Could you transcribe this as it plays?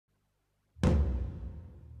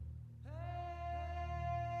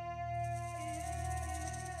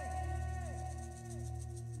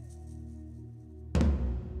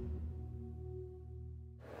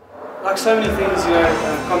like so many things, you know,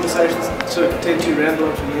 conversations sort of tend to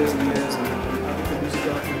ramble on for years and years, and I think the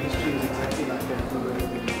MUSICalchemy history is exactly like that. We were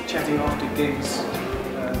chatting after gigs,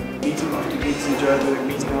 meeting after gigs in Joburg,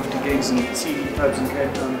 meeting after gigs in CD pubs in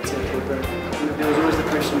Cape Town, etc. But there was always the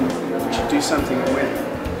question, you know, we should do something, and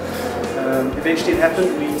when. Eventually it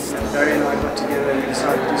happened. Barry and I got together and we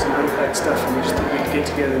decided to do some unplugged stuff, and we just thought we'd get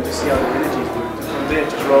together and just see how the energies worked. And from there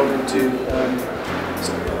it just rolled into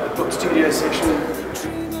a booked studio session.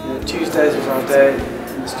 Tuesdays was our day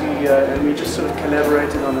in the studio, and we just sort of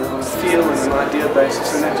collaborated on a feel and an idea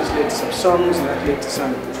basis, and that just led to some songs, and that led to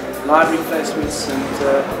some live replacements, and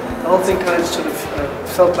the whole thing kind of sort of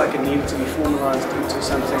felt like it needed to be formalized into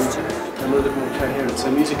something a little bit more coherent.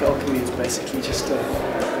 So MUSICalchemy is basically just a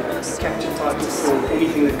capture title for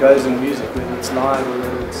anything that goes in music, whether it's live or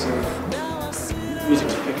whether it's music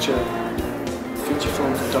to picture, feature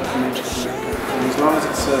films or documentaries. And as long as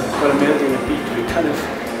it's got a melody and a beat, we're kind of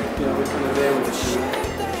there with it.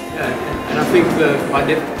 Yeah, and I think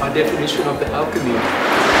my definition of the alchemy,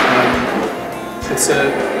 it's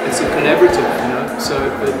a collaborative, you know. So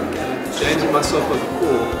James and myself are the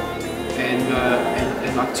core, and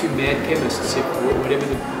like two mad chemists,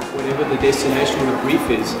 whatever the destination or the brief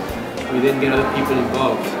is, we then get other people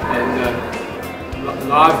involved. And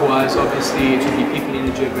live-wise, obviously, it would be people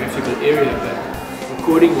in a geographical area, but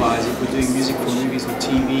recording-wise, if we're doing music for movies or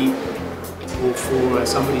TV, or for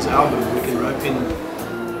somebody's album, we can rope in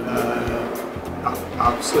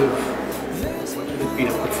our sort of, what would it be,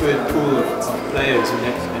 a preferred pool of players,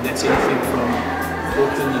 and that's anything from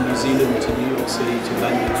Auckland and New Zealand to New York City to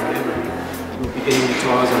London, whatever. We'll be getting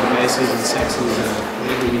guitars and basses and saxes and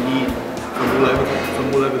whatever we need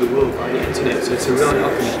from all over the world by the internet, so it's a real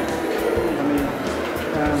alchemy. I mean,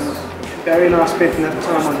 Barry and I spent enough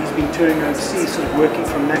time on, he's been touring overseas, sort of working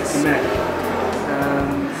from Mac to Mac.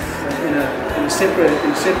 In a separated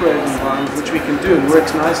environment, which we can do and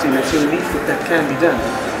works nicely, and it's a relief that can be done.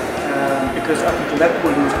 Because up until that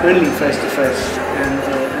point it was only face-to-face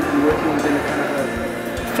and working within a kind of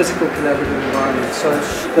a physical collaborative environment. So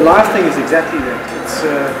the live thing is exactly that.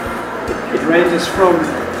 It ranges from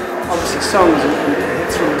obviously songs and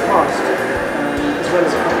hits from the past, as well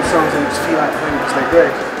as a couple of songs that just feel like home because they're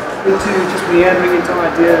great, into just meandering into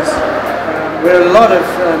ideas, where a lot of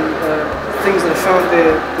things that have found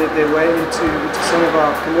their way into some of our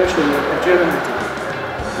commercial work are germinated.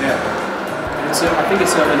 Yeah, and so I think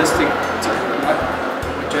it's a holistic, like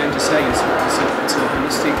what James is saying, it's a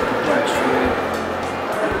holistic approach where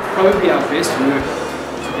probably our best work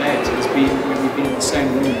to date has been when we've been in the same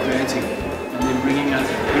room creating, and then bringing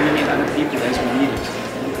in other people as we need it.